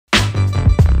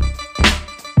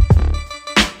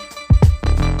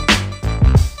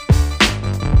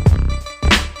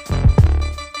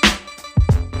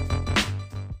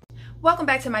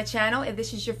back to my channel. If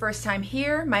this is your first time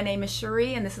here, my name is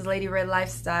Cherie and this is Lady Red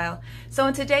Lifestyle. So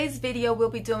in today's video,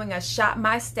 we'll be doing a Shop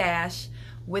My Stash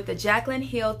with the Jaclyn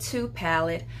Hill 2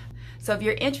 palette. So if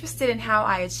you're interested in how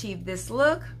I achieved this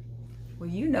look,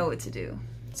 well, you know what to do.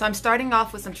 So I'm starting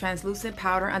off with some translucent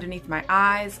powder underneath my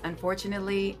eyes.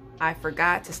 Unfortunately, I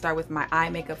forgot to start with my eye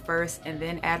makeup first and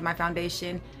then add my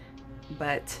foundation.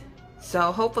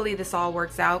 So hopefully this all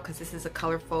works out because this is a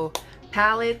colorful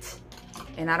palette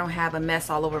and I don't have a mess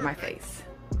all over my face.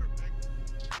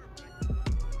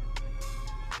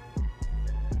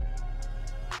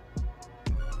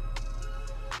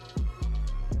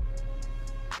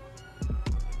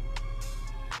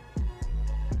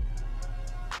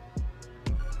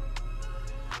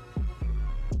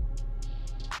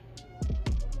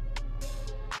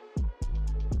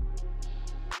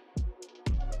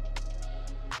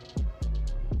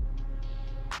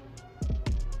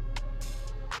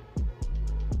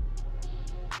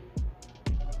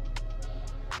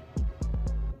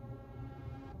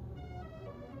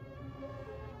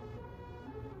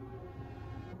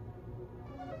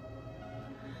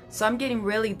 So I'm getting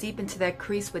really deep into that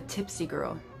crease with Tipsy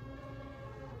Girl.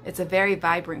 It's a very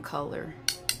vibrant color.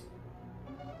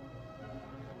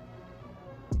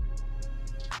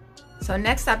 So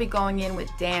next I'll be going in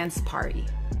with Dance Party.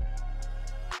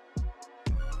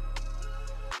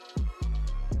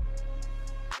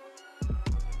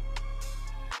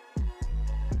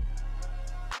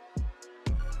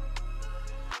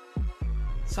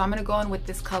 So I'm gonna go in with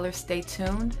this color, Stay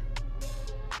Tuned.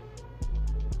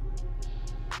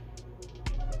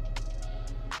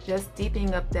 Just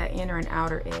deepening up that inner and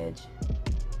outer edge.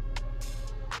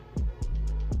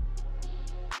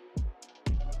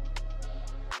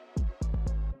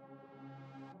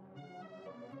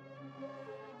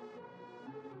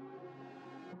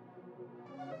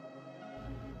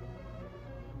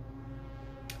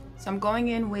 So I'm going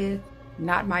in with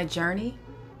Not My Journey.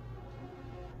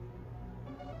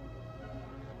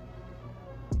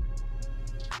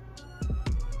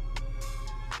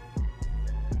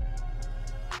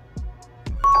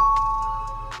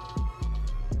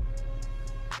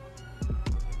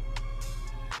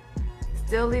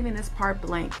 Still leaving this part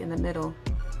blank in the middle.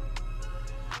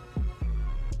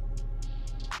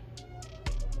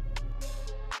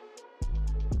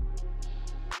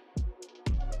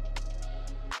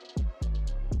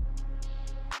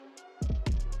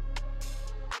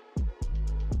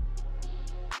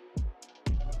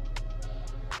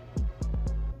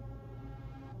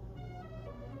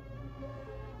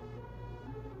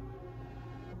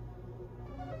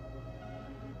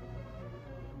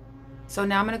 So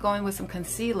now I'm going to go in with some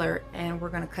concealer and we're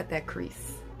going to cut that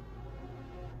crease.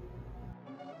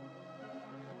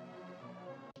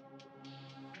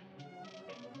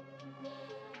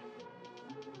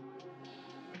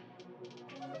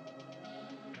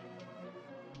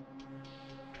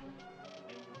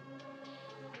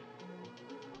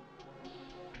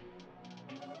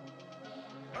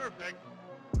 Perfect.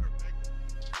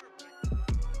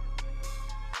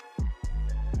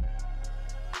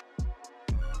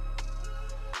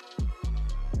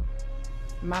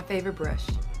 My favorite brush.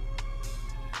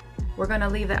 We're gonna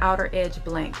leave the outer edge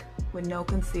blank with no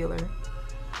concealer.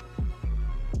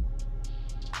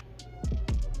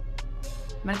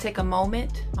 I'm gonna take a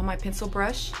moment on my pencil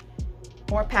brush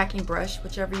or packing brush,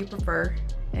 whichever you prefer,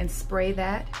 and spray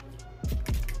that.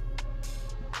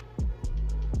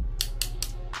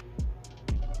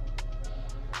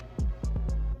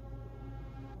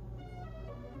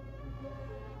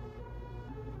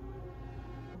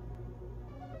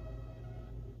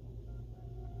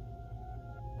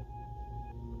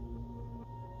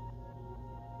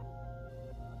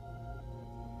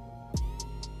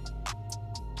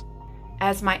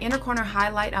 As my inner corner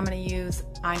highlight, I'm going to use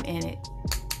I'm In It.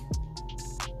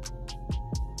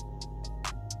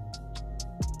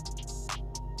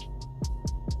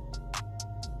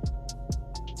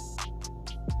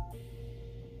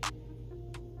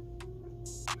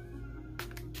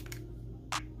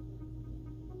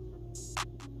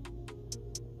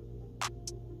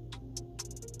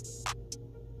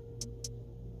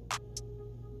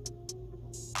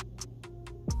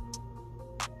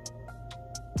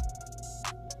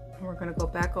 We're going to go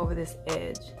back over this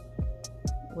edge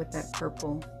with that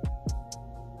purple.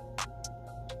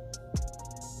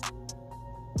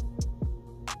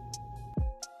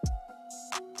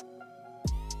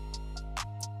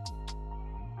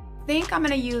 I think I'm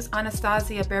going to use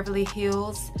Anastasia Beverly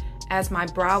Hills as my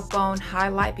brow bone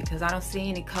highlight because I don't see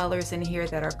any colors in here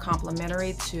that are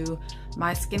complementary to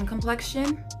my skin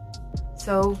complexion.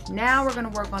 So now we're going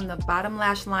to work on the bottom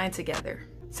lash line together.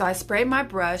 So I sprayed my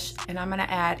brush and I'm gonna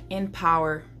add In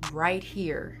Power right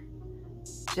here.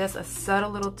 Just a subtle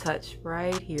little touch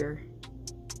right here.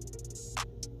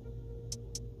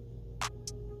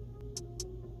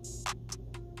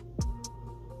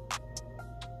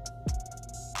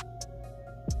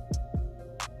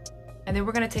 And then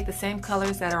we're gonna take the same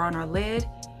colors that are on our lid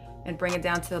and bring it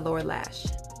down to the lower lash.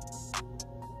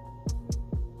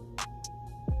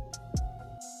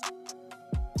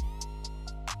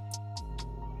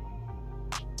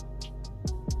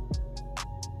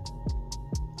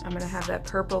 I'm gonna have that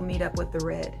purple meet up with the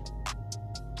red.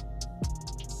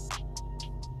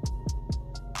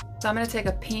 So I'm gonna take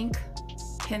a pink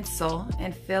pencil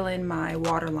and fill in my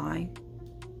waterline.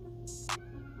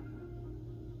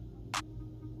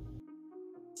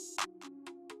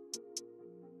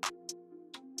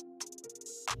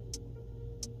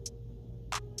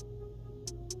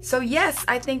 So yes,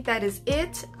 I think that is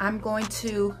it. I'm going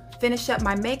to finish up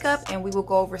my makeup and we will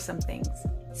go over some things.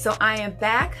 So I am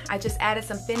back. I just added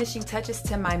some finishing touches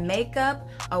to my makeup,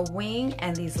 a wing,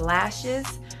 and these lashes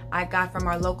I got from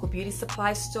our local beauty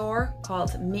supply store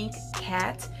called Mink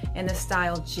Cat in the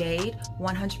style Jade,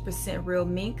 100% real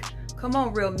mink. Come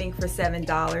on, real mink for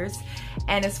 $7.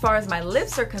 And as far as my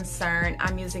lips are concerned,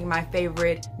 I'm using my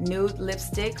favorite nude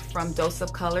lipstick from Dose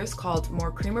of Colors called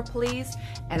More Creamer Please.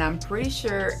 And I'm pretty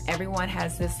sure everyone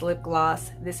has this lip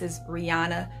gloss. This is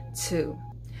Rihanna 2.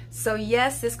 So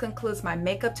yes, this concludes my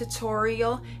makeup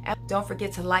tutorial. And don't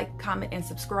forget to like, comment, and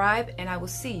subscribe. And I will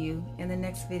see you in the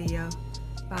next video.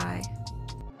 Bye.